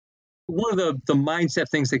one of the mindset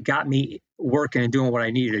things that got me working and doing what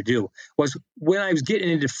I needed to do was when I was getting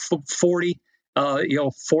into 40,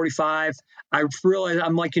 45, I realized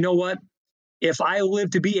I'm like, you know what? If I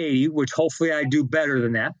live to be 80, which hopefully I do better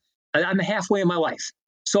than that, I'm halfway in my life.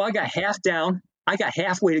 So I got half down. I got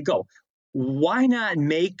halfway to go. Why not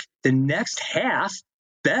make the next half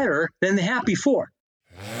better than the half before?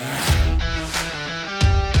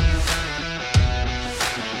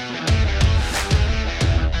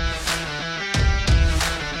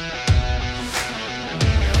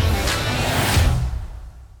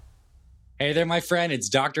 Hey there, my friend. It's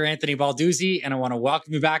Dr. Anthony Balduzzi, and I want to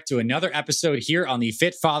welcome you back to another episode here on the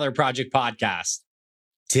Fit Father Project podcast.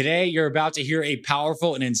 Today, you're about to hear a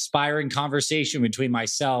powerful and inspiring conversation between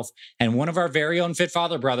myself and one of our very own Fit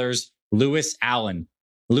Father brothers, Lewis Allen.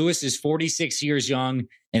 Lewis is 46 years young,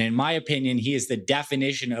 and in my opinion, he is the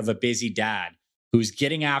definition of a busy dad who's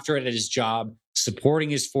getting after it at his job, supporting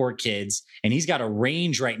his 4 kids, and he's got a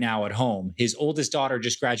range right now at home. His oldest daughter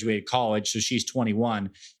just graduated college, so she's 21,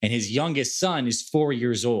 and his youngest son is 4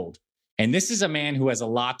 years old. And this is a man who has a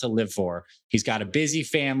lot to live for. He's got a busy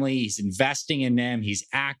family. He's investing in them. He's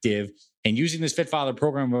active. And using this Fit Father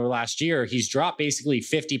program over last year, he's dropped basically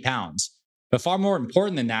 50 pounds. But far more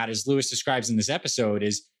important than that, as Lewis describes in this episode,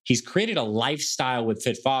 is he's created a lifestyle with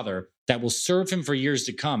Fit Father that will serve him for years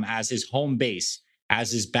to come as his home base,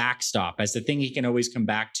 as his backstop, as the thing he can always come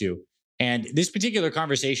back to. And this particular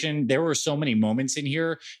conversation, there were so many moments in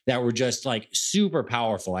here that were just like super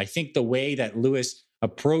powerful. I think the way that Lewis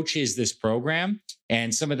approaches this program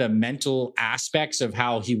and some of the mental aspects of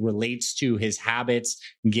how he relates to his habits,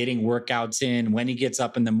 getting workouts in, when he gets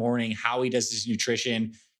up in the morning, how he does his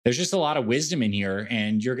nutrition. There's just a lot of wisdom in here.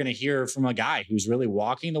 And you're going to hear from a guy who's really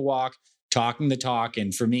walking the walk, talking the talk.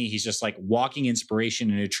 And for me, he's just like walking inspiration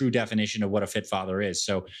and a true definition of what a Fit Father is.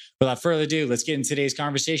 So without further ado, let's get into today's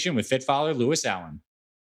conversation with Fit Father Lewis Allen.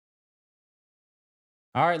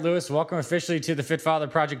 All right, Lewis, welcome officially to the Fit Father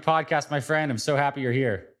Project podcast, my friend. I'm so happy you're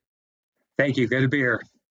here. Thank you. Good to be here.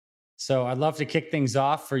 So I'd love to kick things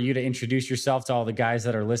off for you to introduce yourself to all the guys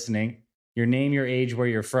that are listening, your name, your age, where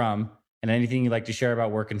you're from, and anything you'd like to share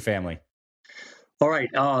about work and family. All right.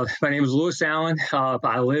 My name is Lewis Allen.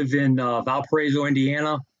 I live in Valparaiso,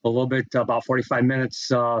 Indiana, a little bit, about 45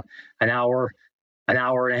 minutes, an hour and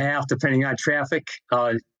a half, depending on traffic.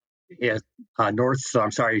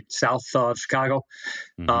 South of Chicago.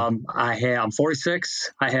 Mm-hmm. I'm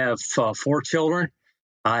 46. I have 4 children.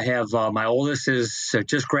 I have my oldest is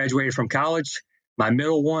just graduated from college. My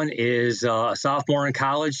middle one is a sophomore in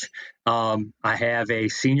college. I have a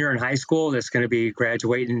senior in high school that's going to be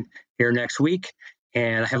graduating here next week,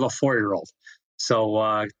 and I have a 4-year-old.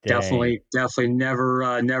 So definitely never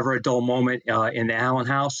a dull moment in the Allen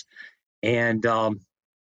house. And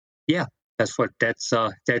yeah. That's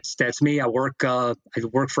me. I work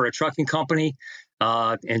for a trucking company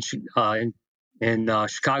in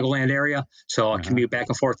Chicagoland area, so I commute back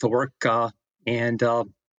and forth to work, and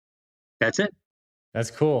that's it. That's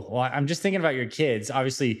cool. Well, I'm just thinking about your kids.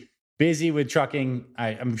 Obviously, busy with trucking.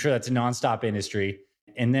 I'm sure that's a nonstop industry.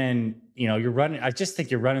 And then you're running. I just think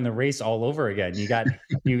you're running the race all over again. You got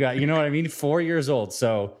you know what I mean. 4 years old,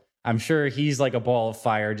 so I'm sure he's like a ball of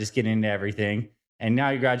fire, just getting into everything. And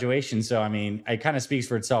now your graduation. So, I mean, it kind of speaks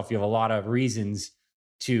for itself. You have a lot of reasons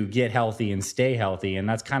to get healthy and stay healthy. And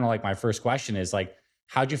that's kind of like my first question is like,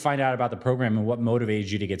 how'd you find out about the program and what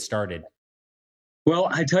motivated you to get started? Well,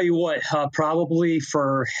 I tell you what, probably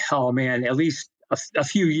for, at least a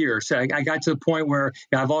few years. I got to the point where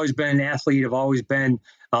I've always been an athlete. I've always been,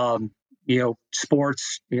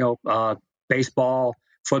 sports, baseball,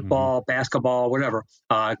 football, basketball, whatever,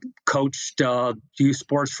 coached youth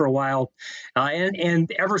sports for a while.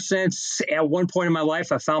 And ever since, at one point in my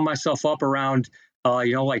life, I found myself up around,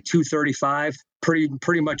 like 235,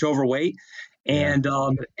 pretty much overweight. And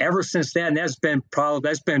ever since then, that's been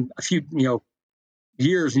a few,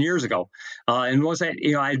 years and years ago. And once I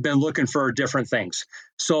had been looking for different things.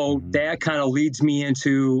 So that kind of leads me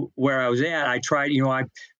into where I was at. I tried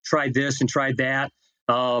this and tried that.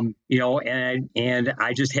 And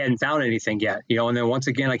I just hadn't found anything yet, and then once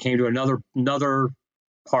again, I came to another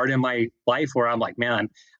part in my life where I'm like, man,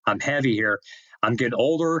 I'm heavy here. I'm getting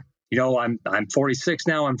older. I'm 46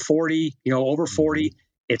 now. I'm 40, over 40.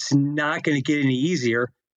 It's not going to get any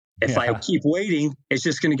easier. If I keep waiting, it's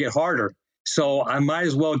just going to get harder. So I might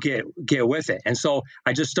as well get with it. And so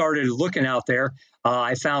I just started looking out there.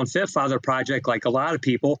 I found Fit Father Project, like a lot of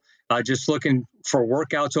people, just looking for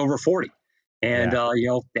workouts over 40. And,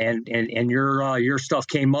 and your stuff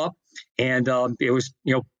came up, and it was,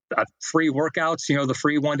 free workouts, the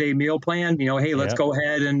free 1-day meal plan, hey, let's go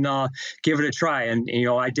ahead and give it a try. And,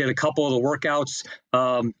 I did a couple of the workouts,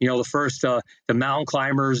 the first, the mountain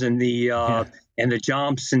climbers and the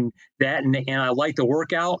jumps and that. And I liked the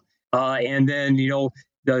workout. And then,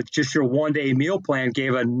 just your 1-day meal plan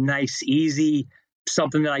gave a nice, easy,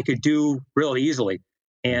 something that I could do real easily.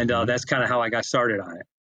 And that's kind of how I got started on it.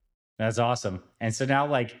 That's awesome. And so now,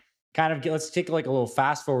 like, let's take like a little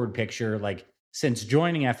fast forward picture. Like, since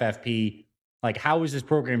joining FFP, like, how has this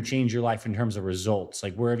program changed your life in terms of results?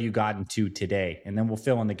 Like, where have you gotten to today? And then we'll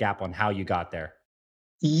fill in the gap on how you got there.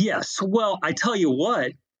 Yes. Well, I tell you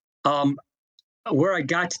what, where I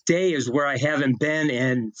got today is where I haven't been.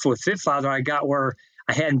 And for Fit Father, I got where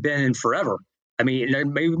I hadn't been in forever. I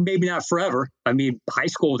mean, maybe not forever. I mean, high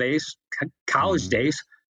school days, college days,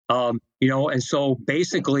 and so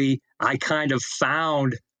basically I kind of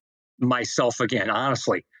found myself again,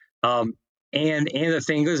 honestly. And the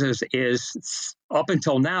thing is up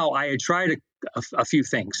until now, I had tried a few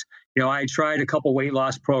things. I tried a couple weight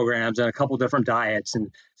loss programs and a couple different diets and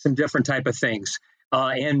some different type of things.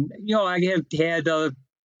 And I had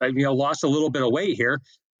lost a little bit of weight here,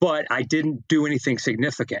 but I didn't do anything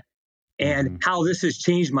significant. And how this has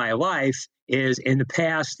changed my life is, in the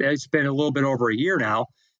past, it's been a little bit over a year now.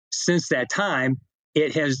 Since that time,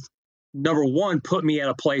 it has, number one, put me at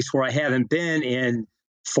a place where I haven't been in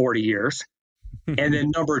 40 years. And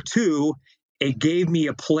then number two, it gave me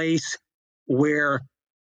a place where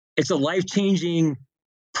it's a life-changing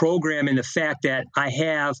program in the fact that I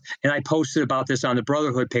have, and I posted about this on the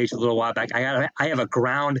Brotherhood page a little while back, I have a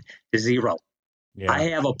ground zero. Yeah. I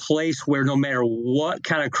have a place where no matter what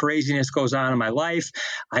kind of craziness goes on in my life,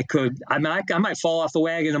 I might fall off the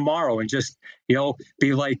wagon tomorrow and just,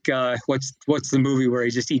 be like, what's the movie where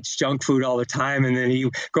he just eats junk food all the time, and then he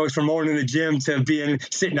goes from owning the gym to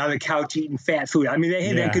sitting on the couch eating fat food. I mean,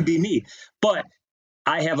 that could be me. But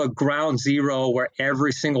I have a ground zero where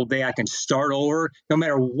every single day I can start over, no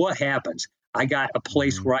matter what happens. I got a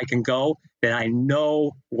place where I can go that I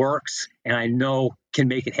know works and I know can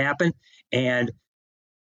make it happen. And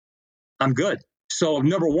I'm good. So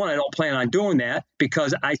number one, I don't plan on doing that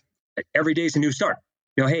because every day's a new start.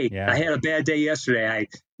 I had a bad day yesterday. I,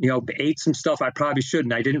 ate some stuff I probably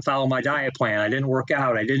shouldn't. I didn't follow my diet plan. I didn't work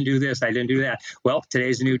out. I didn't do this. I didn't do that. Well,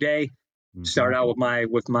 today's a new day. Start out with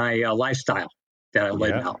my lifestyle that I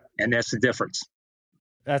live now. And that's the difference.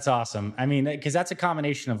 That's awesome. I mean, because that's a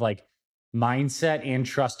combination of like mindset and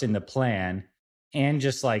trust in the plan, and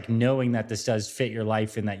just like knowing that this does fit your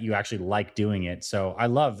life and that you actually like doing it. So I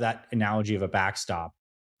love that analogy of a backstop.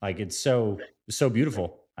 Like, it's so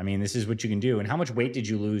beautiful. I mean, this is what you can do. And how much weight did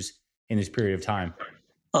you lose in this period of time?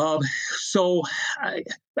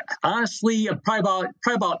 Honestly, probably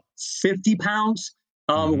about 50 pounds.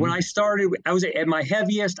 When I started, I was at my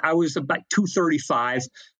heaviest. I was about 235,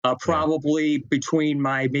 probably between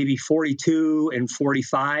my maybe 42 and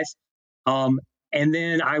 45. And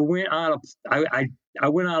then I went on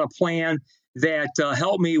a plan that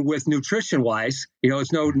helped me with nutrition wise.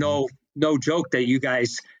 It's no joke that you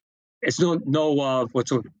guys. It's no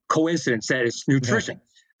what's a coincidence that it's nutrition,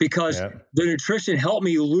 because the nutrition helped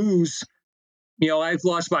me lose. I've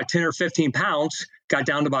lost about 10 or 15 pounds, got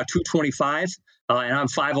down to about 225, and I'm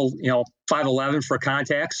 5'11" for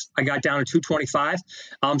contacts. I got down to 225,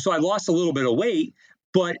 so I lost a little bit of weight,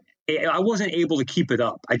 but I wasn't able to keep it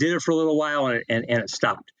up. I did it for a little while and it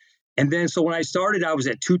stopped. And then, so when I started, I was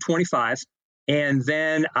at 225, and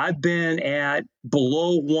then I've been at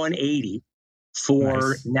below 180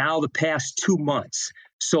 for now the past 2 months.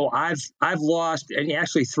 So I've lost, and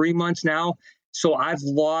actually 3 months now. So I've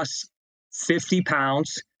lost 50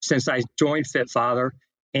 pounds since I joined Fit Father,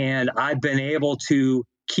 and I've been able to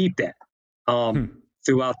keep that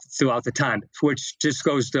throughout the time, which just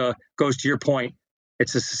goes to your point.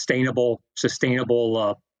 It's a sustainable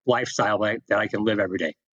lifestyle that I can live every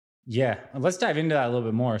day. Yeah. Let's dive into that a little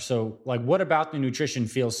bit more. So, like, what about the nutrition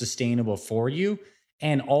feels sustainable for you?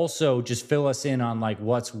 And also just fill us in on like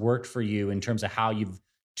what's worked for you in terms of how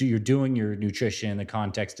you're doing your nutrition in the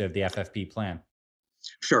context of the FFP plan.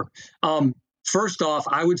 Sure. First off,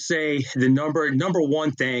 I would say the number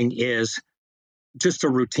one thing is just a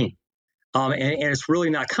routine. And it's really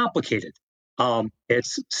not complicated.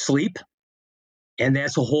 It's sleep. And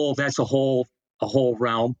that's a whole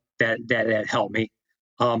realm that helped me.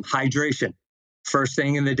 Hydration. First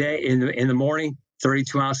thing in the day, in the morning,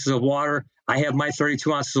 32 ounces of water. I have my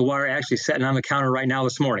 32 ounces of water actually sitting on the counter right now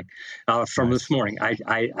this morning. This morning,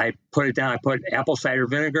 I put it down. I put apple cider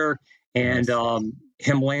vinegar and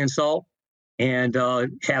Himalayan salt, and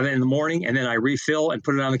have it in the morning, and then I refill and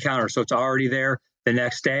put it on the counter, so it's already there the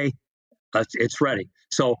next day. It's ready.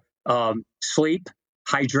 So sleep,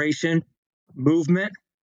 hydration, movement.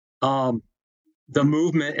 The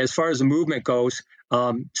movement, as far as the movement goes,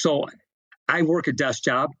 so I work a desk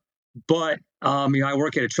job, but I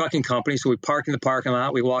work at a trucking company, so we park in the parking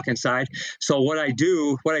lot, we walk inside. So what I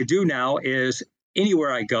do now is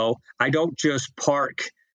anywhere I go, I don't just park.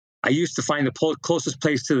 I used to find the closest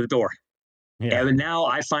place to the door. Yeah. And now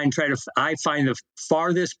I find the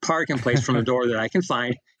farthest parking place from the door that I can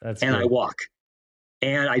find, I walk.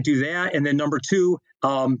 And I do that. And then number two,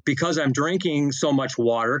 because I'm drinking so much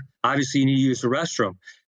water, obviously you need to use the restroom.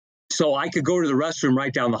 So I could go to the restroom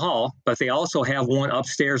right down the hall, but they also have one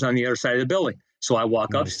upstairs on the other side of the building. So I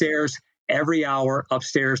walk upstairs every hour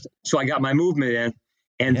upstairs. So I got my movement in,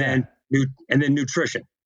 and then nutrition.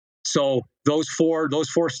 So those four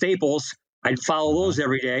staples, I'd follow those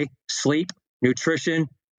every day: sleep, nutrition,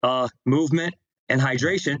 movement, and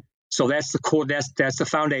hydration. So that's the core. That's the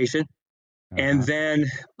foundation. And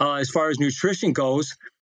then as far as nutrition goes,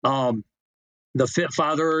 the Fit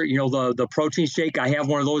Father, the protein shake, I have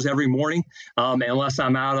one of those every morning, unless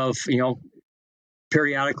I'm out of,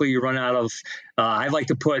 periodically you run out of, I like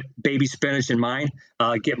to put baby spinach in mine,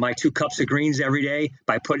 get my 2 cups of greens every day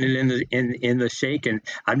by putting it in the shake. And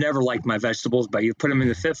I've never liked my vegetables, but you put them in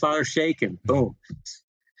the Fit Father shake and boom,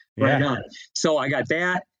 right on. So I got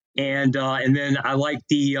that. And then I like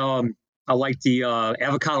the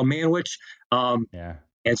avocado manwich.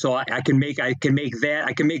 And so I can make that.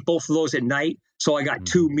 I can make both of those at night. So I got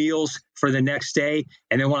 2 meals for the next day.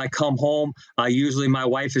 And then when I come home, usually my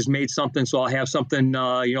wife has made something. So I'll have something,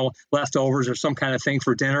 leftovers or some kind of thing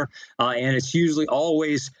for dinner. And it's usually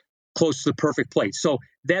always close to the perfect plate. So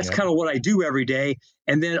that's kind of what I do every day.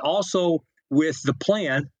 And then also with the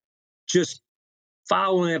plan, just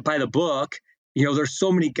following it by the book, there's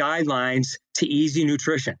so many guidelines to easy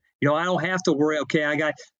nutrition. I don't have to worry,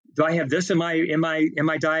 okay, do I have this in my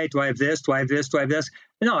diet? Do I have this? Do I have this? Do I have this?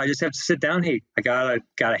 No, I just have to sit down. Hey, I got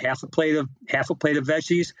a half a plate of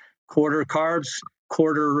veggies, quarter carbs,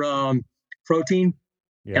 quarter protein,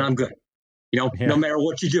 and I'm good. No matter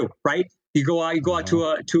what you do, right? You go out to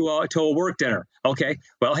a work dinner. Okay,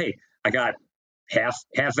 well, hey, I got half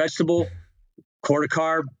vegetable, quarter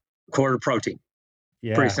carb, quarter protein.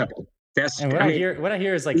 Yeah, pretty simple. What I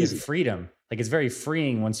hear is like easy. It's freedom. Like it's very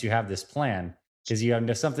freeing once you have this plan. Because you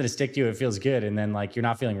have something to stick to, it feels good, and then like you're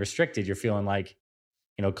not feeling restricted, you're feeling like,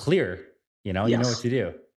 clear. You know what to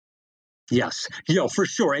do. Yes, for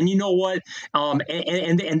sure. And you know what? And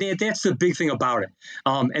that's the big thing about it.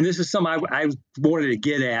 And this is something I wanted to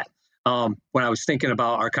get at when I was thinking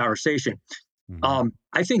about our conversation.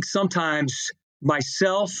 I think sometimes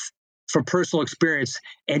myself, from personal experience,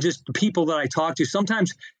 and just the people that I talk to,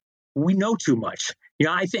 sometimes we know too much.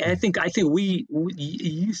 I think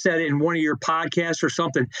you said it in one of your podcasts or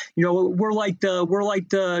something. We're like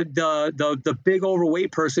the big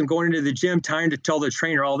overweight person going into the gym trying to tell the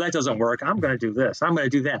trainer, "Oh, that doesn't work. I'm going to do this. I'm going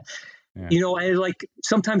to do that." Yeah. And like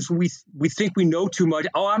sometimes we think we know too much.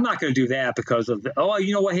 Oh, I'm not going to do that because of what?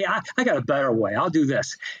 Hey, I got a better way. I'll do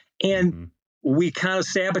this, and we kind of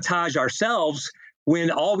sabotage ourselves when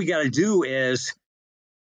all we got to do is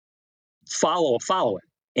follow it.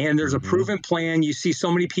 And there's a proven plan. You see so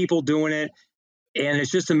many people doing it, and it's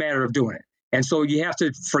just a matter of doing it. And so you have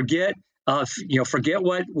to forget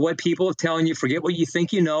what people are telling you. Forget what you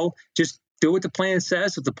think you know. Just do what the plan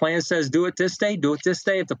says. If the plan says do it this day, do it this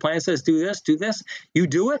day. If the plan says do this, you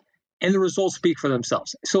do it, and the results speak for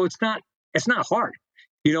themselves. So it's not hard,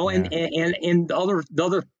 And the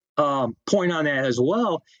other point on that as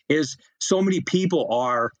well is so many people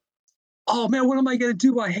are, oh man, what am I going to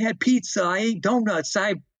do? I had pizza. I ate donuts.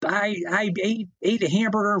 I ate a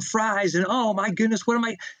hamburger and fries. And oh my goodness,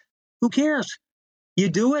 who cares? You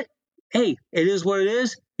do it. Hey, it is what it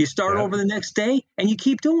is. You start over the next day and you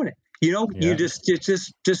keep doing it. You just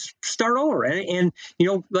start over. And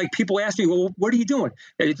like people ask me, well, what are you doing?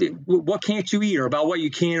 What can't you eat, or about what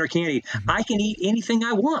you can or can't eat? I can eat anything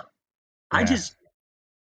I want. I just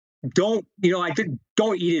don't eat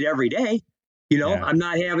it every day. I'm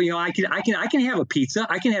not having, I can have a pizza.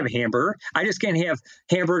 I can have a hamburger. I just can't have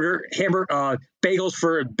bagels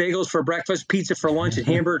for breakfast, pizza for lunch, and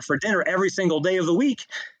hamburger for dinner every single day of the week.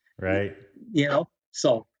 Right.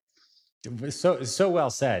 So well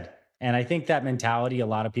said. And I think that mentality, a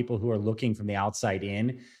lot of people who are looking from the outside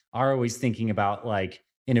in are always thinking about like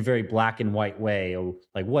in a very black and white way, or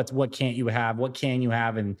like what can't you have? What can you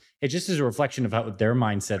have? And it just is a reflection of how their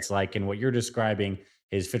mindset's like. And what you're describing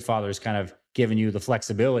is Fit Father's kind of giving you the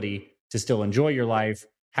flexibility to still enjoy your life,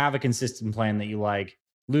 have a consistent plan that you like,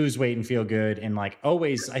 lose weight and feel good. And like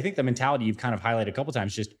always, I think the mentality you've kind of highlighted a couple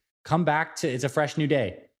times, just come back to, it's a fresh new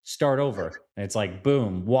day. start over. And it's like,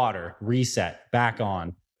 boom, water, reset, back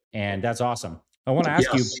on. And that's awesome. I want to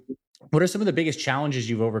ask you, what are some of the biggest challenges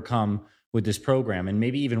you've overcome with this program, and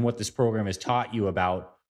maybe even what this program has taught you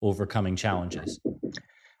about overcoming challenges?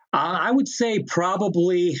 I would say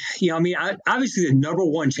probably, obviously the number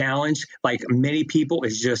one challenge, like many people,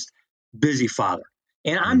 is just busy father.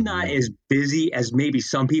 And I'm not as busy as maybe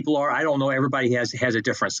some people are. I don't know. Everybody has a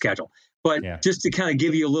different schedule. But just to kind of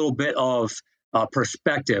give you a little bit of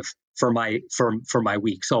perspective for my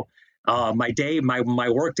week. So my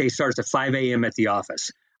work day starts at 5 a.m. at the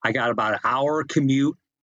office. I got about an hour commute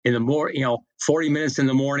in the morning, 40 minutes in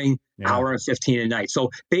the morning, hour and 15 at night. So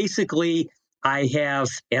basically, I have,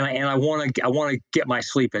 and I want to get my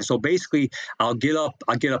sleep in. So basically, I'll get up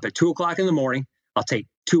at 2:00 in the morning. I'll take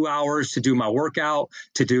 2 hours to do my workout,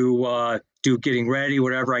 to do getting ready,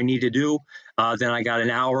 whatever I need to do. Then I got an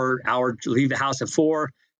hour to leave the house at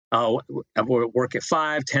 4. I work at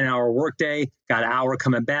 5, 10-hour workday. Got an hour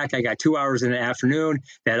coming back. I got 2 hours in the afternoon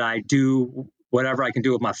that I do whatever I can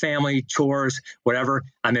do with my family, chores, whatever.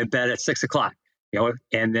 I'm in bed at 6:00.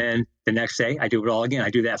 And then the next day I do it all again. I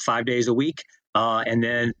do that 5 days a week. And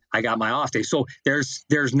then I got my off day. So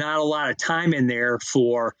there's not a lot of time in there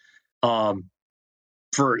for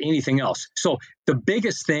anything else. So the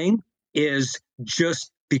biggest thing is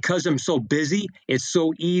just because I'm so busy, it's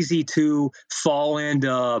so easy to fall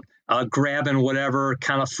into grabbing whatever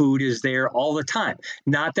kind of food is there all the time.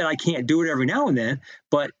 Not that I can't do it every now and then,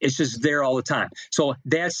 but it's just there all the time. So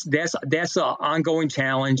that's an ongoing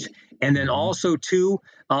challenge. And then also too,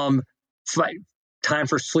 time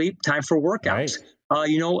for sleep, time for workouts.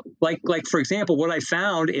 Right. Like for example, what I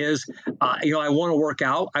found is, I want to work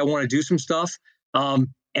out, I want to do some stuff, and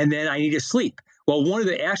then I need to sleep. Well, one of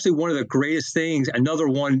the greatest things, another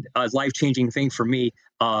one life-changing thing for me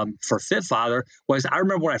for Fit Father was, I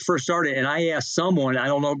remember when I first started, and I asked someone, I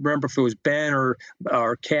don't know, remember if it was Ben or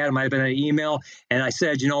Kat, it might have been an email, and I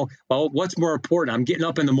said, well, what's more important? I'm getting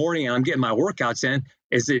up in the morning and I'm getting my workouts in.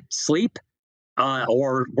 Is it sleep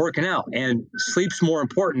or working out? And sleep's more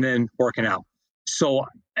important than working out. So,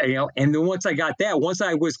 and then once I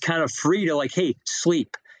was kind of free to hey,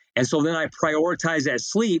 sleep. And so then I prioritize that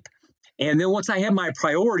sleep. And then once I have my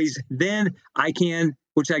priorities, then I can,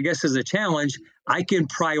 which I guess is a challenge, I can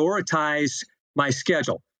prioritize my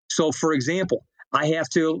schedule. So for example,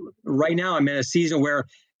 right now I'm in a season where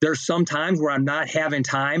there's some times where I'm not having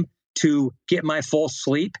time to get my full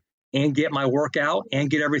sleep and get my workout and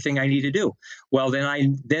get everything I need to do. Well, then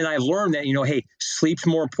I learned that, hey, sleep's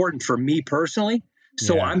more important for me personally.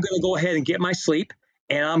 So I'm going to go ahead and get my sleep.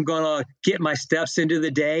 And I'm going to get my steps into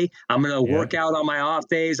the day. I'm going to work out on my off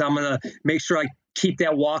days. I'm going to make sure I keep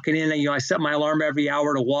that walking in. I set my alarm every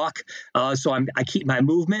hour to walk. So I keep my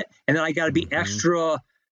movement. And then I got to be extra,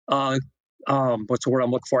 what's the word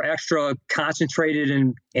I'm looking for? Extra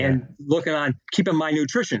concentrated and looking on keeping my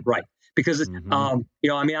nutrition right. Because,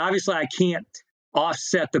 obviously I can't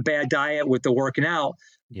offset the bad diet with the working out,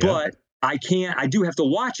 but I do have to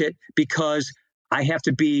watch it because I have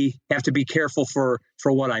to be careful for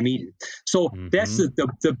what I'm eating. So that's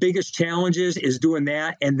the biggest challenges is doing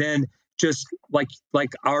that. And then just like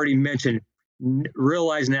I already mentioned,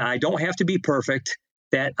 realizing that I don't have to be perfect,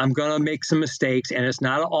 that I'm going to make some mistakes, and it's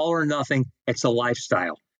not an all or nothing. It's a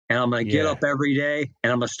lifestyle. And I'm going to get up every day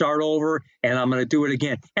and I'm going to start over and I'm going to do it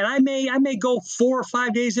again. And I may go 4 or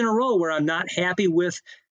 5 days in a row where I'm not happy with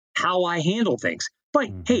how I handle things. But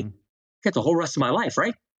hey, got the whole rest of my life,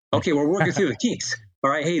 right? Okay, we're working through the kinks.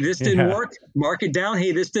 All right, hey, this didn't work. Mark it down.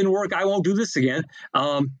 Hey, this didn't work. I won't do this again.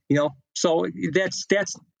 So that's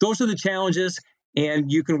those are the challenges,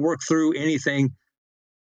 and you can work through anything.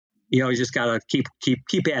 You just gotta keep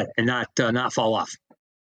at it and not fall off.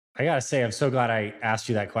 I gotta say, I'm so glad I asked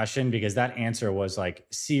you that question, because that answer was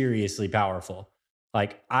seriously powerful.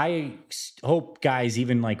 I hope guys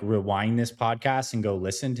even rewind this podcast and go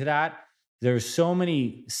listen to that. There's so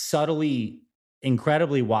many subtly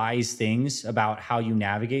incredibly wise things about how you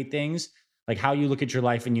navigate things, like how you look at your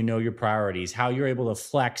life and your priorities, how you're able to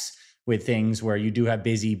flex with things where you do have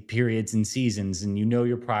busy periods and seasons and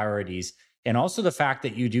your priorities. And also the fact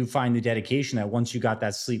that you do find the dedication that once you got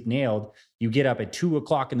that sleep nailed, you get up at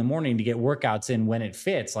 2:00 in the morning to get workouts in when it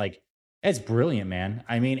fits. It's brilliant, man.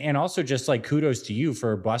 I mean, and also just kudos to you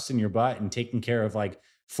for busting your butt and taking care of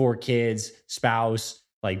 4 kids, spouse,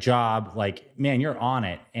 job, man, you're on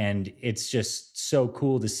it. And it's just so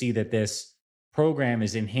cool to see that this program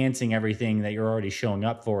is enhancing everything that you're already showing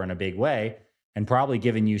up for in a big way, and probably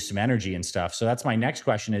giving you some energy and stuff. So that's my next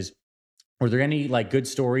question is, were there any good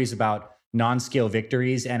stories about non-scale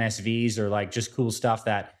victories, NSVs, or just cool stuff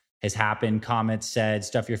that has happened, comments said,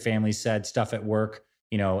 stuff your family said, stuff at work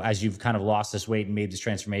as you've kind of lost this weight and made this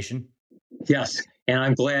transformation? Yes, and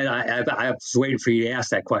I'm glad I was waiting for you to ask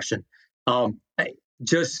that question.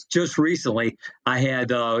 Just recently, I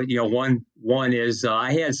had one is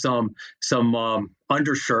I had some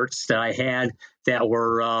undershirts that I had that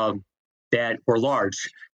were large.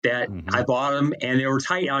 That I bought them and they were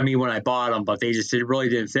tight on me when I bought them, but they just really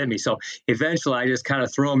didn't fit me. So eventually, I just kind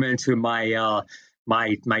of threw them into my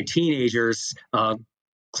my teenagers'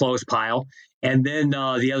 clothes pile, and then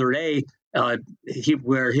the other day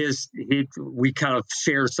we kind of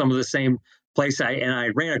share some of the same place. I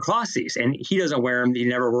ran across these, and he doesn't wear them. He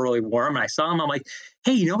never really wore them. And I saw them. I'm like,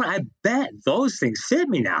 hey, you know what? I bet those things fit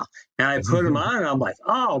me now. And I put them on, and I'm like,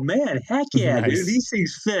 oh man, heck yeah, Nice. dude, these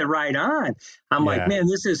things fit right on. I'm like, man,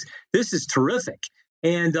 this is terrific.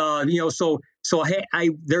 And so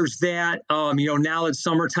there's that. Now it's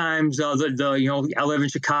summer times. I live in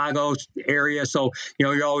Chicago area, so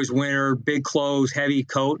you're always winter, big clothes, heavy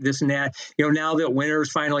coat, this and that. Now that winter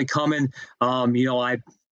is finally coming,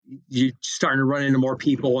 you're starting to run into more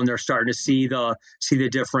people, and they're starting to see the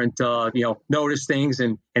different notice things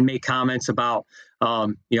and make comments about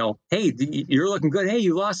hey, you're looking good. Hey,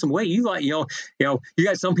 you lost some weight. You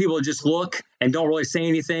got some people that just look and don't really say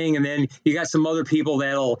anything, and then you got some other people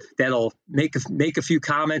that'll make a few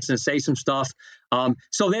comments and say some stuff.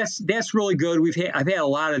 So that's really good. I've had a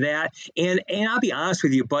lot of that, and I'll be honest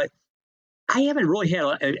with you, but I haven't really had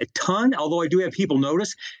a ton, although I do have people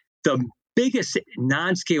notice. The biggest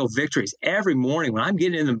non-scale victories every morning when I'm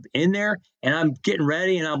getting in there and I'm getting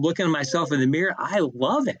ready and I'm looking at myself in the mirror, I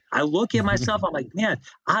love it. I look at myself, I'm like, man,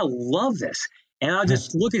 I love this. And I'll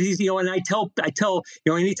just look at these, and I tell,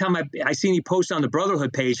 anytime I see any posts on the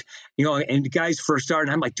Brotherhood page, and the guys first start,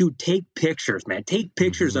 and I'm like, dude, take pictures, man. Take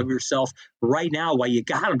pictures of yourself right now while you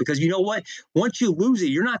got them. Because you know what? Once you lose it,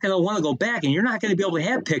 you're not going to want to go back, and you're not going to be able to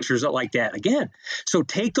have pictures like that again. So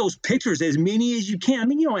take those pictures, as many as you can. I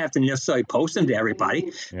mean, you don't have to necessarily post them to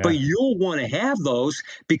everybody, but you'll want to have those,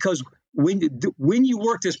 because when you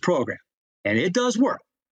work this program, and it does work,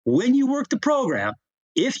 when you work the program,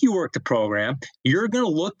 if you work the program, you're going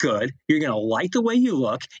to look good. You're going to like the way you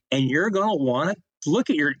look, and you're going to want to look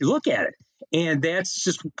at it. And that's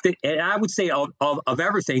just, and I would say of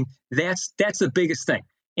everything, that's the biggest thing.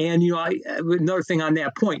 And another thing on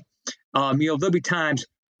that point, there'll be times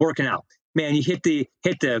working out, man, you hit the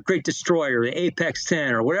Great Destroyer, the Apex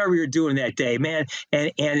 10, or whatever you're doing that day, man,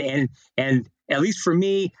 and at least for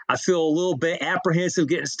me, I feel a little bit apprehensive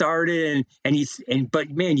getting started, but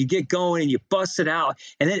man, you get going and you bust it out,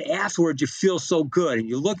 and then afterwards you feel so good, and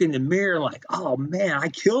you look in the mirror like, oh man, I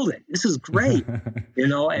killed it. This is great,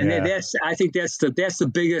 and I think that's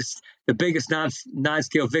the biggest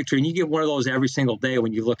non-scale victory, and you get one of those every single day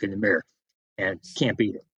when you look in the mirror, and can't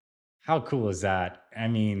beat it. How cool is that? I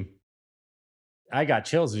mean, I got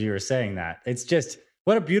chills as you were saying that. It's just,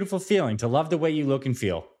 what a beautiful feeling to love the way you look and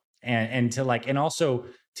feel. And to and also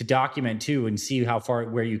to document too, and see how far,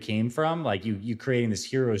 where you came from, like you creating this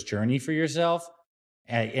hero's journey for yourself.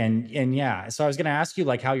 And yeah, so I was going to ask you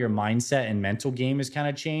how your mindset and mental game has kind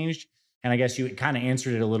of changed. And I guess you kind of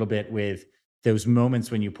answered it a little bit with those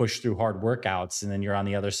moments when you push through hard workouts and then you're on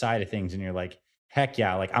the other side of things and you're like, heck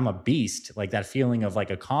yeah, I'm a beast. Like that feeling of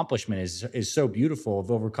accomplishment is so beautiful,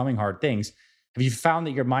 of overcoming hard things. Have you found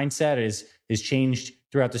that your mindset is changed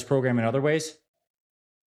throughout this program in other ways?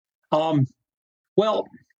 Well,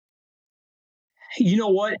 you know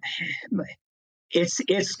what?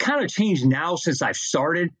 It's kind of changed now since I've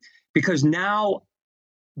started, because now,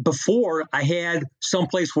 before I had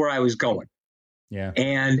someplace where I was going. Yeah.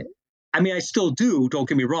 And I mean, I still do, don't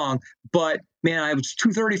get me wrong, but man, I was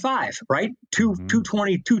 235, right?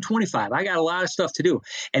 220, 225. I got a lot of stuff to do.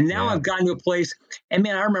 And now I've gotten to a place, and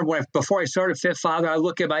man, I remember before I started Fit Father, I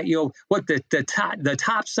look at my, what the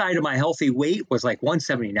top side of my healthy weight was like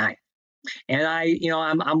 179. And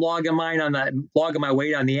I'm logging logging my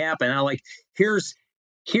weight on the app, and I'm like, here's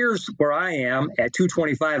where I am at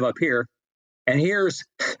 225 up here. And here's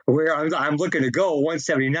where I'm looking to go,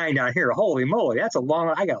 179 down here. Holy moly, I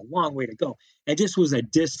got a long way to go. It just was a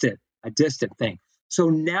distant thing. So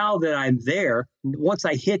now that I'm there, once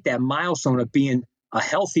I hit that milestone of being a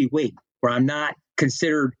healthy weight, where I'm not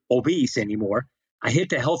considered obese anymore, I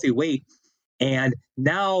hit the healthy weight. And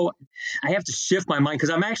now I have to shift my mind,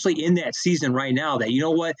 because I'm actually in that season right now that, you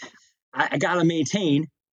know what, I got to maintain.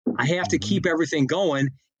 I have to keep everything going.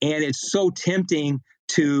 And it's so tempting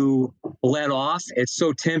to let off. It's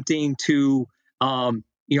so tempting to, hey,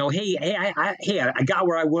 I got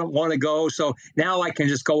where I want to go. So now I can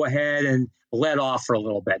just go ahead and let off for a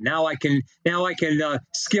little bit. Now I can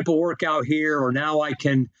skip a workout here, or now I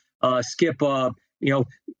can skip,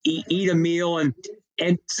 eat a meal. And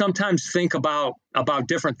and sometimes think about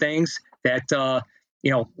different things that,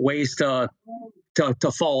 ways to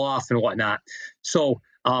fall off and whatnot. So,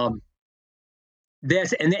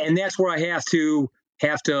 that's where I have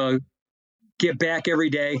to get back every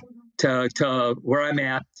day to where I'm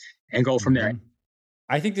at and go from there.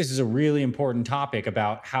 I think this is a really important topic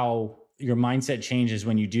about how your mindset changes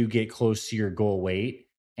when you do get close to your goal weight.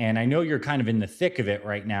 And I know you're kind of in the thick of it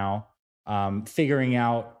right now, figuring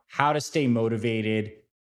out how to stay motivated,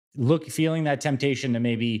 feeling that temptation to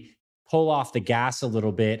maybe pull off the gas a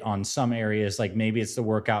little bit on some areas, like maybe it's the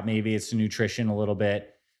workout, maybe it's the nutrition a little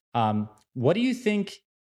bit. What do you think?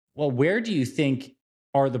 Well, where do you think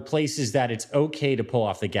are the places that it's okay to pull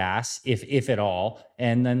off the gas, if at all?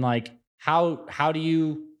 And then like, how do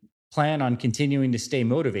you plan on continuing to stay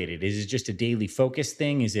motivated? Is it just a daily focus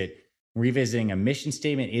thing? Is it revisiting a mission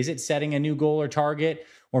statement? Is it setting a new goal or target?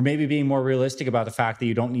 Or maybe being more realistic about the fact that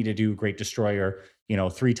you don't need to do Great Destroyer,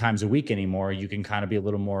 3 times a week anymore. You can kind of be a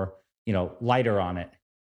little more, lighter on it.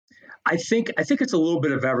 I think it's a little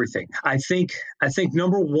bit of everything. I think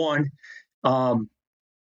number one,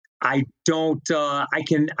 I can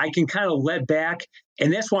kind of let back,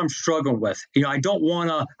 and that's what I'm struggling with. I don't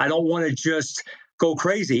want to just go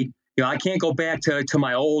crazy. I can't go back to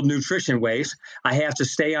my old nutrition ways. I have to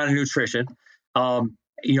stay on nutrition.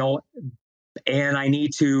 And I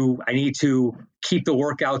need to keep the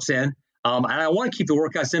workouts in. And I want to keep the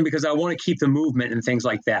workouts in because I want to keep the movement and things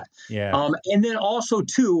like that. Yeah. And then also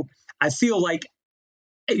too, I feel like,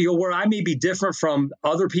 where I may be different from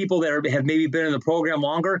other people that have maybe been in the program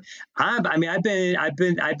longer. I've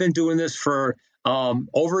been doing this for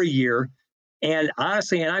over a year, and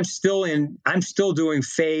honestly, and I'm still doing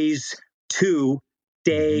phase 2,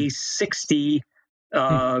 day 60,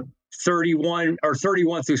 31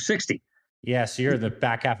 through 60. Yeah, so you're in the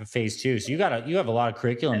back half of phase 2. So you have a lot of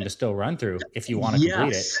curriculum to still run through if you want to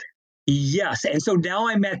complete it. Yes, and so now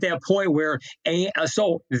I'm at that point where,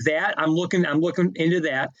 so that I'm looking into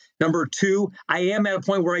that. Number 2, I am at a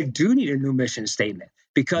point where I do need a new mission statement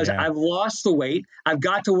because I've lost the weight. I've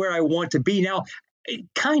got to where I want to be now.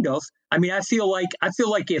 Kind of. I mean, I feel like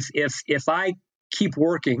if I keep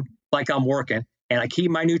working like I'm working, and I keep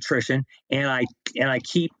my nutrition, and I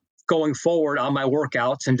keep going forward on my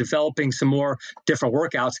workouts and developing some more different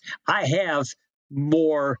workouts, I have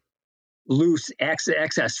more loose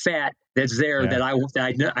excess fat that's there that I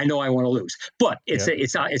know I want to lose. But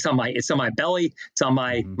it's on my belly, it's on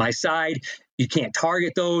my side. You can't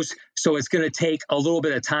target those, so it's going to take a little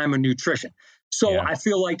bit of time and nutrition. So I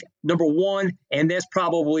feel like number 1, and that's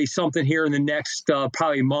probably something here in the next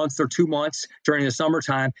probably month or 2 months during the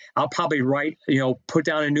summertime, I'll probably put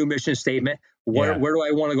down a new mission statement. Where do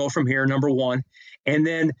I want to go from here? Number 1. And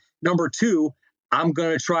then number 2, I'm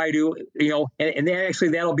going to try to, and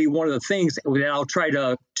that'll be one of the things that I'll try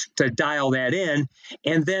to dial that in.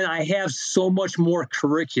 And then I have so much more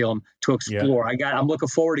curriculum to explore. I'm looking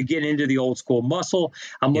forward to getting into the old school muscle.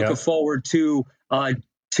 I'm looking forward to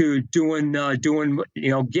doing,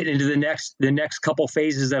 getting into the next couple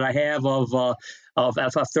phases that I have of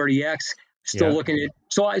FF30X. Still looking at,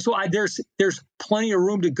 so there's plenty of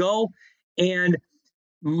room to go. And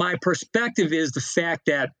my perspective is the fact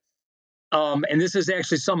that, and this is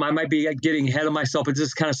actually something I might be getting ahead of myself, but this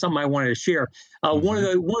is kind of something I wanted to share. One of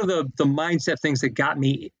the mindset things that got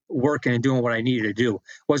me working and doing what I needed to do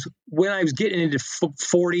was when I was getting into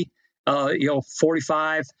 40,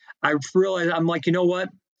 45, I realized I'm like, you know what?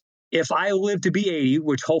 If I live to be 80,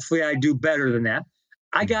 which hopefully I do better than that,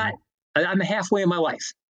 I'm halfway in my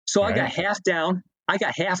life. So I got half down. I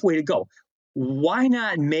got halfway to go. Why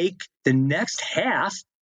not make the next half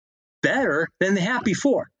better than the half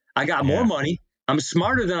before? I got more money. I'm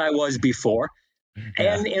smarter than I was before.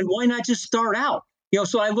 And why not just start out?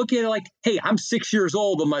 So I look at it like, hey, I'm 6 years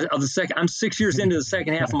old I'm 6 years into the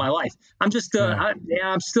second half of my life. I'm just,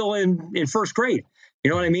 I'm still in first grade. You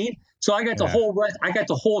know what I mean? So I got the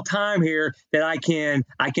whole time here that I can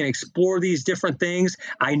explore these different things.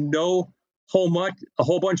 I know a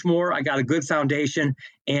whole bunch more. I got a good foundation,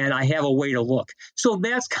 and I have a way to look. So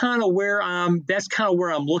that's kind of where I'm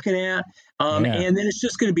looking at. And then it's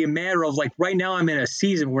just going to be a matter of, like, right now I'm in a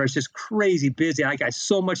season where it's just crazy busy. I got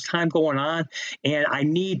so much time going on, and I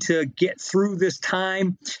need to get through this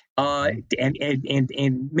time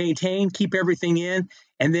and maintain, keep everything in.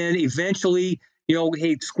 And then eventually,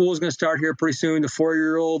 hey, school is going to start here pretty soon. The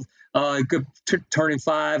 4-year-old turning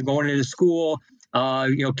 5, going into school.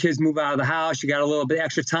 Kids move out of the house. You got a little bit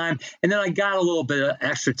extra time, and then I got a little bit of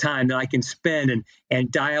extra time that I can spend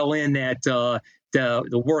and dial in that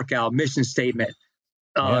the workout mission statement,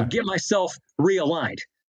 get myself realigned.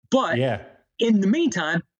 But in the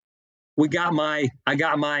meantime, I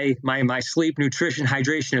got my sleep, nutrition,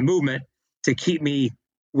 hydration, and movement to keep me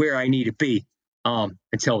where I need to be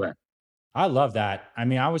until then. I love that. I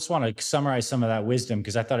mean, I just want to summarize some of that wisdom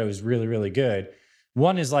because I thought it was really, really good.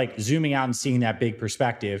 One is like zooming out and seeing that big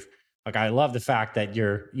perspective. Like, I love the fact that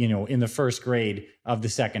you're, in the first grade of the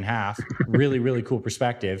second half. Really, really cool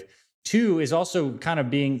perspective. Two is also kind of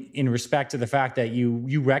being in respect to the fact that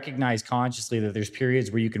you recognize consciously that there's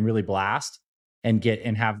periods where you can really blast and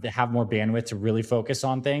have more bandwidth to really focus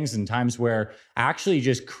on things, and times where actually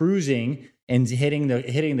just cruising and hitting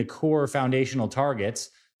the core foundational targets,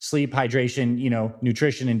 sleep, hydration,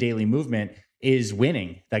 nutrition, and daily movement is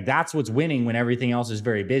winning. Like, that's what's winning when everything else is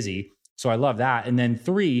very busy. So I love that. And then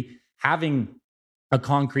three, having a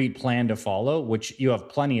concrete plan to follow, which you have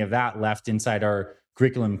plenty of that left inside our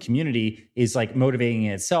curriculum community, is like motivating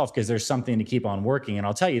in itself because there's something to keep on working. And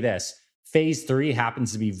I'll tell you this, phase 3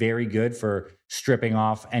 happens to be very good for stripping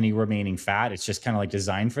off any remaining fat. It's just kind of like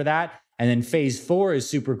designed for that. And then phase 4 is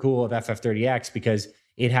super cool of FF30X because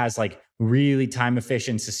it has like really time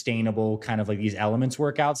efficient, sustainable kind of like these elements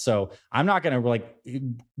workouts. So I'm not going to like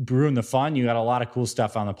ruin the fun. You got a lot of cool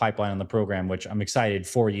stuff on the pipeline on the program, which I'm excited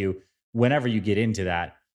for you whenever you get into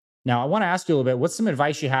that. Now, I want to ask you a little bit, what's some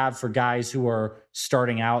advice you have for guys who are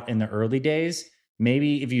starting out in the early days?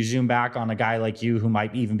 Maybe if you zoom back on a guy like you who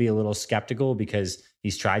might even be a little skeptical because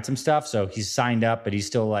he's tried some stuff. So he's signed up, but he's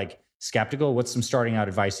still like skeptical. What's some starting out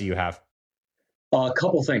advice that you have? A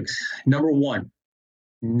couple things. Number one,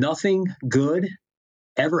 nothing good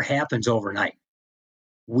ever happens overnight.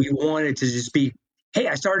 We want it to just be, hey,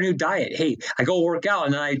 I started a new diet. Hey, I go work out,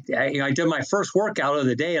 and I did my first workout of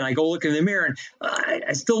the day, and I go look in the mirror, and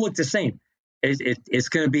I still look the same. It's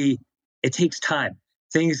going to be. It takes time.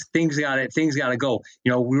 Things got to go.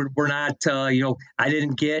 We're not. I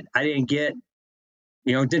didn't get.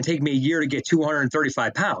 It didn't take me a year to get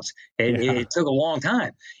 235 pounds. It took a long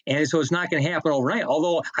time. And so it's not going to happen overnight.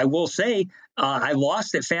 Although I will say I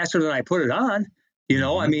lost it faster than I put it on.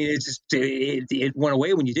 I mean, it went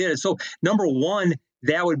away when you did it. So number one,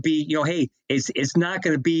 that would be, hey, it's not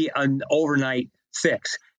going to be an overnight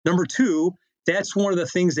fix. Number two, that's one of the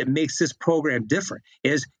things that makes this program different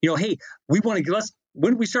is, hey, we want to,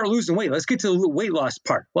 when we start losing weight, let's get to the weight loss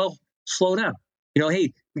part. Well, slow down.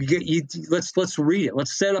 Hey, let's read it.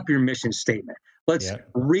 Let's set up your mission statement. Let's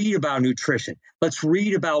read about nutrition. Let's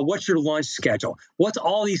read about what's your lunch schedule. What's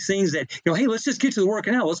all these things that, hey, let's just get to the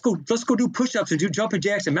working out. Let's go do push-ups and do jumping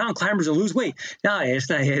jacks and mountain climbers and lose weight. No, it's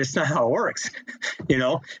not how it works.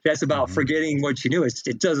 That's about forgetting what you knew.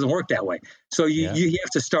 It doesn't work that way. So you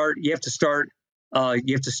have to start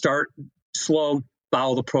slow,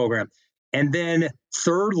 follow the program. And then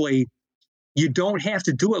thirdly, you don't have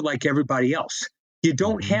to do it like everybody else. You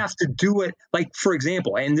don't have to do it like, for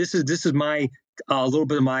example, and this is my a little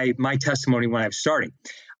bit of my testimony when I was starting.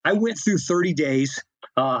 I went through 30 days.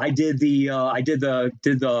 I did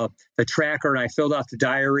the tracker, and I filled out the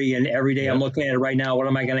diary. And every day I'm looking at it right now. What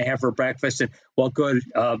am I going to have for breakfast, and what good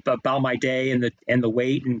about my day, and the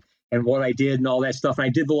weight and what I did and all that stuff. And I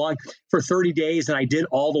did the log for 30 days, and I did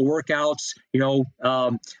all the workouts.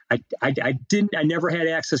 I never had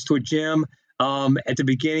access to a gym at the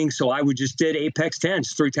beginning, so I would just did Apex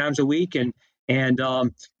 10s 3 times a week, and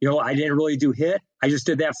I didn't really do HIIT. I just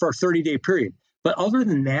did that for a 30-day period. But other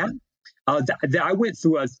than that, I went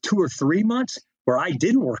through 2 or 3 months where I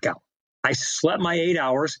didn't work out. I slept my 8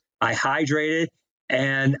 hours, I hydrated,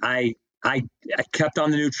 and I kept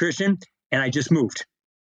on the nutrition, and I just moved.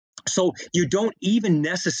 So you don't even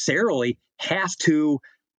necessarily have to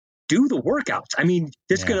do the workouts. I mean,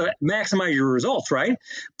 it's going to maximize your results, right?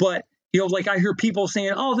 But like I hear people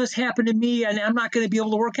saying, "Oh, this happened to me, and I'm not going to be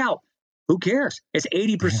able to work out." Who cares? It's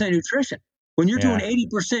 80% nutrition. When you're doing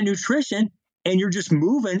 80% nutrition and you're just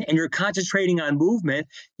moving and you're concentrating on movement,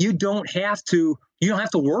 you don't have to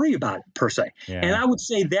worry about it per se. Yeah. And I would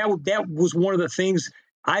say that was one of the things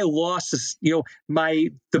I lost.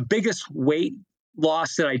 The biggest weight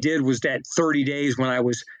loss that I did was that 30 days when I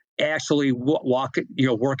was actually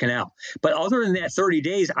working out. But other than that 30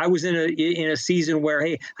 days, I was in a season where,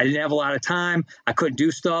 hey, I didn't have a lot of time. I couldn't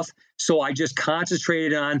do stuff. So I just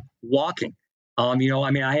concentrated on walking. I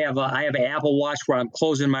have an Apple Watch where I'm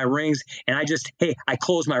closing my rings, and I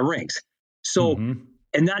close my rings. So,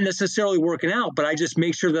 and not necessarily working out, but I just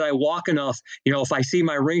make sure that I walk enough. If I see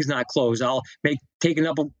my rings not closed, I'll take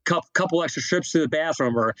a couple extra trips to the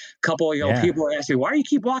bathroom, or a couple, people are asking, why do you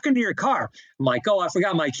keep walking to your car? I'm like, oh, I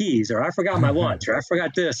forgot my keys, or I forgot my lunch, or I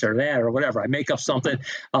forgot this or that, or whatever. I make up something,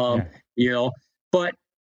 but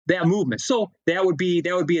that movement. So that would be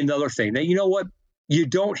another thing that, you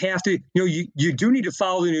don't have to, you do need to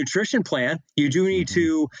follow the nutrition plan. You do need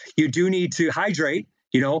to hydrate,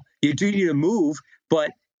 you do need to move,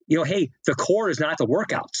 but hey, the core is not the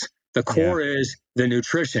workouts. The core is the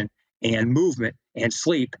nutrition and movement and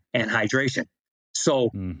sleep and hydration. So,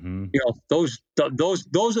 those are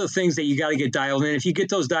the things that you got to get dialed in. If you get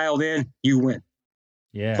those dialed in, you win.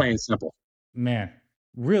 Yeah. Plain and simple. Man,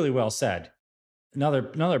 really well said.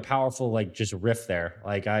 Another powerful, like, just riff there.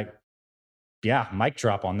 Like, mic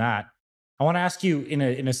drop on that. I want to ask you in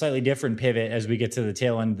a slightly different pivot as we get to the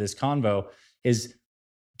tail end of this convo is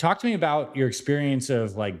talk to me about your experience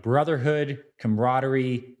of like brotherhood,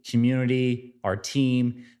 camaraderie, community, our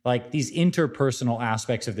team, like these interpersonal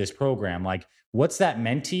aspects of this program. Like, what's that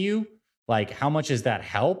meant to you? Like, how much has that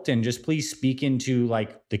helped? And just please speak into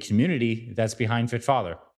like the community that's behind Fit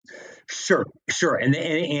Father. Sure. And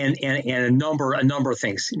a number of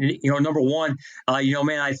things. Number one,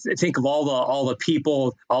 man, I think of all the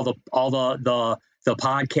people, all the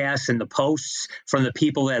podcasts and the posts from the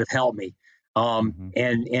people that have helped me,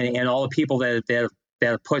 and all the people that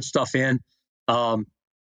have put stuff in. I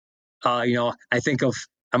think of.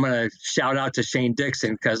 I'm going to shout out to Shane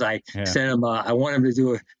Dixon because I sent him. I want him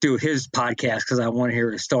to do his podcast because I want to hear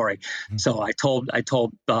his story. So I told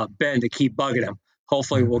Ben to keep bugging him.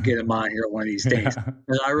 Hopefully we'll get him on here one of these days.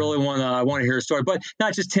 I really want to hear a story, but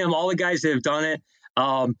not just him, all the guys that have done it,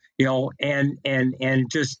 and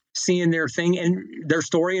just seeing their thing and their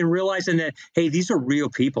story and realizing that, hey, these are real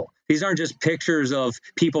people. These aren't just pictures of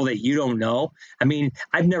people that you don't know. I mean,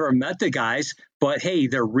 I've never met the guys, but hey,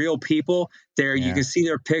 they're real people. You can see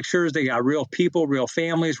their pictures. They got real people, real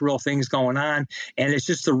families, real things going on. And it's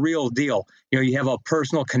just the real deal. You have a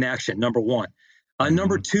personal connection, number one.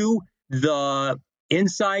 Number two, the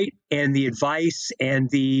insight and the advice and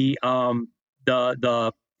the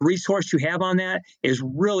resource you have on that is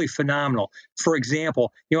really phenomenal. For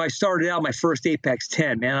example, I started out my first Apex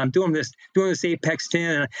 10, man. I'm doing this Apex 10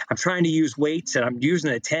 and I'm trying to use weights and I'm using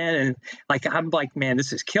a 10 and I'm like, man,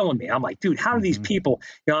 this is killing me. I'm like, dude, how do these people,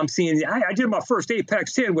 I'm seeing, I did my first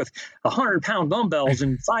Apex 10 with 100-pound dumbbells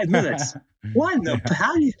in 5 minutes. What in the,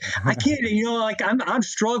 how do you, I can't, I'm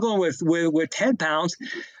struggling with 10 pounds.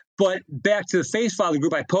 But back to the Face Father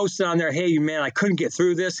group, I posted on there, hey, man, I couldn't get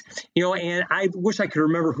through this, and I wish I could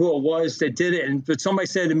remember who it was that did it. But somebody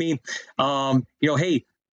said to me, hey,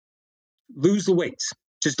 lose the weights.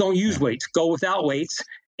 Just don't use weights. Go without weights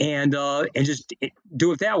and just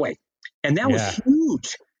do it that way. And that was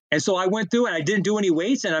huge. And so I went through and I didn't do any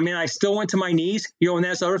weights. And I mean, I still went to my knees, and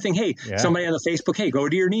that's the other thing. Hey, somebody on the Facebook, hey, go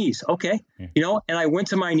to your knees. Okay. And I went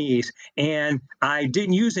to my knees and I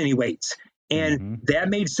didn't use any weights. And that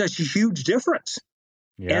made such a huge difference.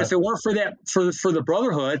 Yeah. And if it weren't for that, for the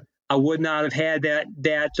brotherhood, I would not have had that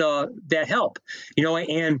help.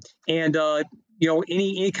 Any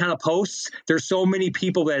kind of posts. There's so many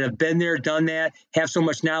people that have been there, done that, have so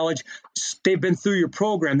much knowledge. They've been through your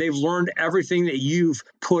program. They've learned everything that you've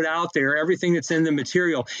put out there, everything that's in the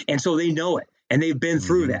material, and so they know it. And they've been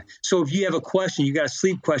through that. So if you have a question, you got a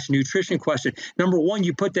sleep question, nutrition question. Number one,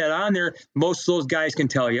 you put that on there. Most of those guys can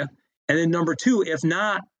tell you. And then number two, if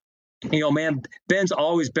not, man, Ben's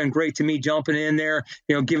always been great to me, jumping in there,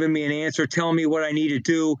 giving me an answer, telling me what I need to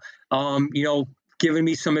do, giving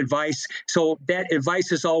me some advice. So that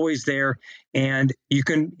advice is always there, and you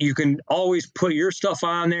can always put your stuff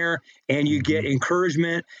on there, and you get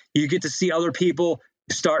encouragement. You get to see other people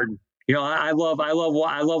starting. I love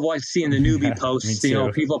seeing the newbie posts,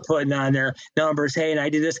 people putting on their numbers. Hey, and I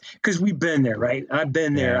did this because we've been there, right? I've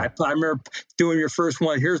been there. I remember doing your first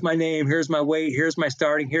one. Here's my name. Here's my weight. Here's my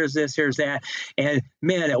starting. Here's this. Here's that. And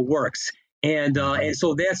man, it works. And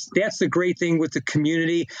so that's the great thing with the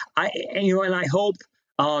community. I hope,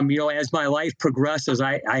 as my life progresses,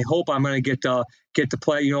 I hope I'm going to get to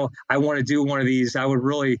play. I want to do one of these. I would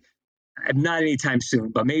really. Not anytime soon,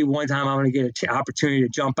 but maybe one time I'm going to get an opportunity to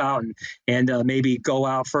jump out and maybe go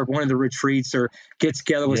out for one of the retreats or get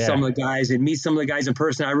together with some of the guys and meet some of the guys in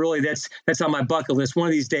person. That's on my bucket list. One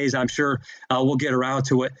of these days, I'm sure we'll get around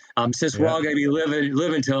to it. Since we're all going to be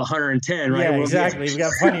living to 110, right? Yeah, exactly. We've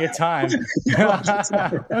got plenty of time.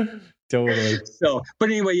 Totally. So, but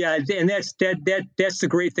anyway, and that's the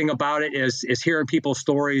great thing about it is hearing people's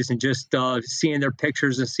stories and just seeing their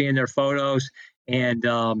pictures and seeing their photos, and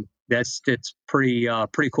that's pretty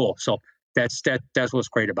cool. So that's what's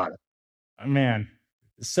great about it. Man,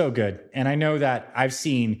 so good. And I know that I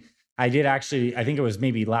think it was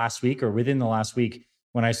maybe last week or within the last week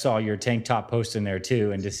when I saw your tank top post in there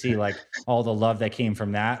too, and to see like all the love that came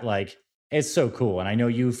from that, like it's so cool. And I know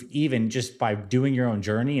you've even just by doing your own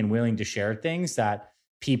journey and willing to share things that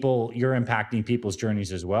you're impacting people's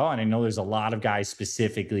journeys as well. And I know there's a lot of guys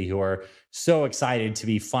specifically who are so excited to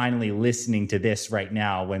be finally listening to this right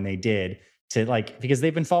now when they did, to because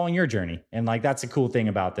they've been following your journey. And that's a cool thing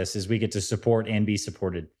about this, is we get to support and be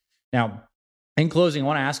supported. Now, in closing, I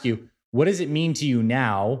want to ask you, what does it mean to you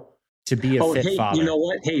now to be a fit father? You know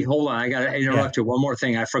what? Hey, hold on. I got to interrupt you. One more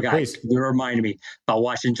thing I forgot. Please. You reminded me about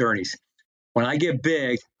watching Journeys. When I get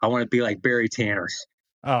big, I want to be like Barry Tanner.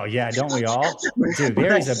 Oh, yeah. Don't we all? Dude,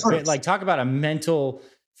 Barry's a bit, talk about a mental,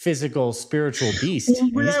 physical, spiritual beast.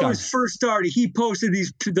 When I was first started, he posted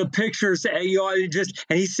the pictures, and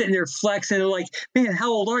he's sitting there flexing, and man,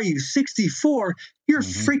 how old are you? 64. You're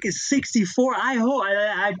freaking 64. I hope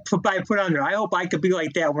I put on there. I hope I could be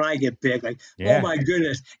like that when I get big. Oh my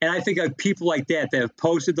goodness! And I think of people like that have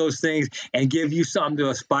posted those things and give you something to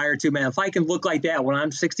aspire to. Man, if I can look like that when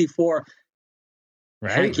I'm 64,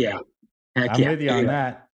 right? Heck yeah. I'm with you on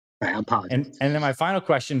that. Right, I'm positive. And then my final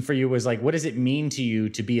question for you was what does it mean to you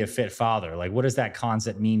to be a fit father? What does that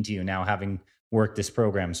concept mean to you now, having worked this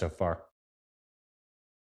program so far?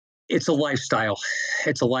 It's a lifestyle.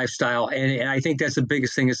 It's a lifestyle. And I think that's the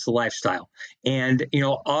biggest thing. It's the lifestyle. And,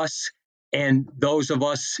 us and those of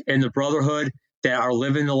us in the brotherhood that are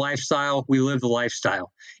living the lifestyle, we live the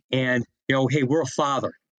lifestyle. And, hey, we're a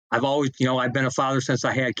father. I've always, I've been a father since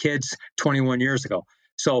I had kids 21 years ago.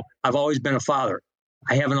 So I've always been a father.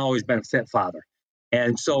 I haven't always been a fit father.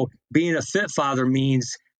 And so being a fit father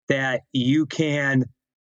means that you can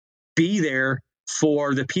be there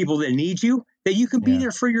for the people that need you, that you can be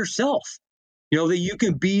there for yourself, that you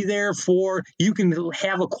can be there you can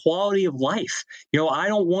have a quality of life. I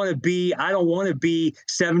don't want to be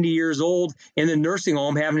 70 years old in the nursing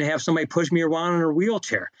home having to have somebody push me around in a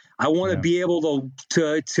wheelchair. I want to be able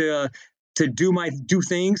to do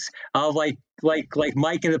things like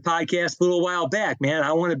Mike in the podcast a little while back, man.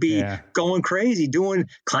 I want to be going crazy,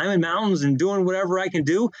 climbing mountains and doing whatever I can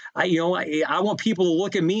do. I want people to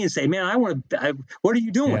look at me and say, man, what are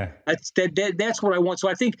you doing? Yeah. That's what I want. So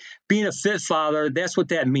I think being a fit father, that's what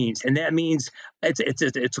that means. And that means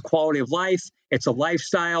it's a quality of life. It's a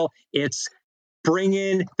lifestyle. It's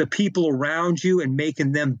bringing the people around you and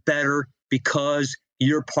making them better because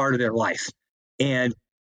you're part of their life. And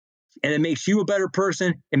it makes you a better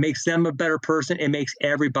person. It makes them a better person. It makes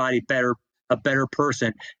everybody a better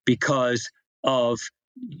person because of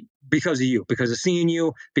you, because of seeing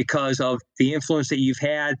you, because of the influence that you've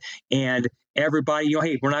had. And everybody,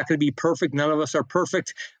 hey, we're not going to be perfect. None of us are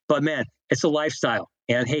perfect, but man, it's a lifestyle.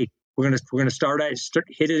 And hey, we're going to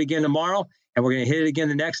hit it again tomorrow, and we're going to hit it again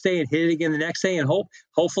the next day, and hit it again the next day. And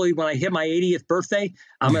hopefully when I hit my 80th birthday,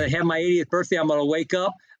 I'm going to have my 80th birthday. I'm going to wake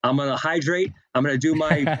up. I'm going to hydrate. I'm going to do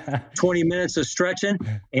my 20 minutes of stretching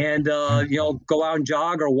and, go out and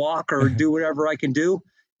jog or walk or do whatever I can do.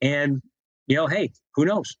 And, hey, who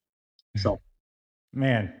knows? So,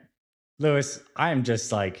 man, Lewis, I am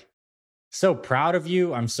just so proud of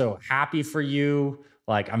you. I'm so happy for you.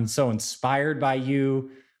 I'm so inspired by you.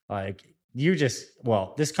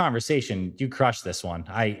 This conversation, you crushed this one.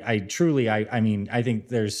 I truly, I think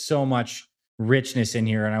there's so much richness in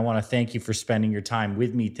here. And I want to thank you for spending your time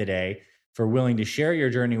with me today, for willing to share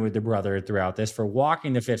your journey with the brother throughout this, for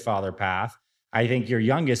walking the fit father path. I think your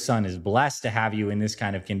youngest son is blessed to have you in this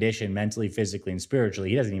kind of condition, mentally, physically, and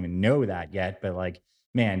spiritually. He doesn't even know that yet, but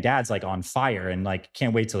man, dad's on fire and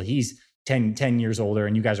can't wait till he's 10 years older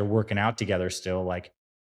and you guys are working out together still.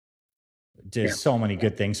 There's so many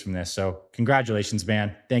good things from this. So congratulations,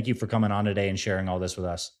 man. Thank you for coming on today and sharing all this with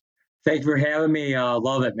us. Thank you for having me.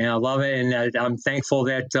 Love it, man. I love it. And I'm thankful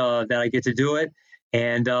that I get to do it.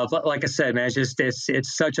 And like I said, man,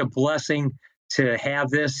 it's such a blessing to have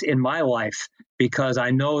this in my life, because I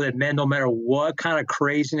know that, man, no matter what kind of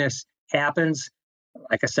craziness happens,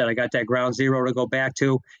 like I said, I got that ground zero to go back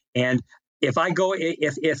to. And if I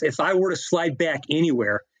were to slide back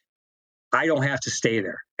anywhere, I don't have to stay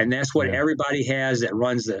there. And that's what everybody has that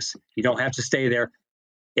runs this. You don't have to stay there.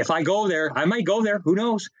 If I go there, I might go there. Who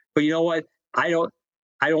knows? But you know what? I don't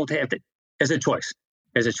have to. It's a choice.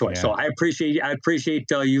 It's a choice. Yeah. So I appreciate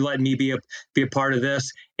you letting me be a part of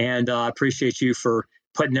this, and I appreciate you for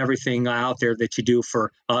putting everything out there that you do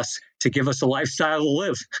for us to give us a lifestyle to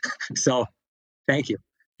live. So thank you.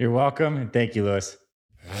 You're welcome. And thank you, Lewis.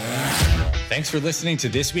 Thanks for listening to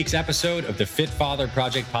this week's episode of the Fit Father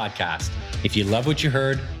Project podcast. If you love what you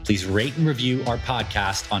heard, please rate and review our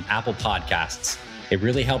podcast on Apple Podcasts. It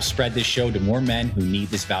really helps spread this show to more men who need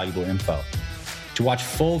this valuable info. To watch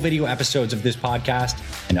full video episodes of this podcast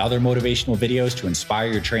and other motivational videos to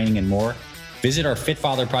inspire your training and more, visit our Fit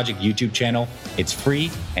Father Project YouTube channel. It's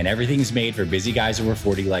free and everything's made for busy guys over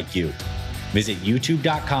 40 like you. Visit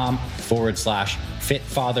youtube.com/ Fit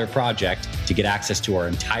Father Project to get access to our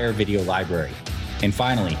entire video library. And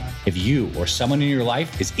finally, if you or someone in your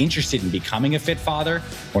life is interested in becoming a fit father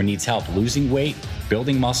or needs help losing weight,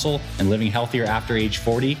 building muscle, and living healthier after age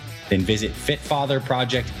 40, then visit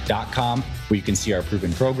fitfatherproject.com, where you can see our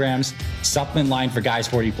proven programs, supplement line for guys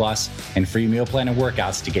 40 plus, and free meal plan and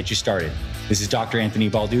workouts to get you started. This is Dr. Anthony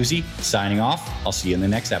Balduzzi signing off. I'll see you in the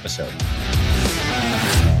next episode.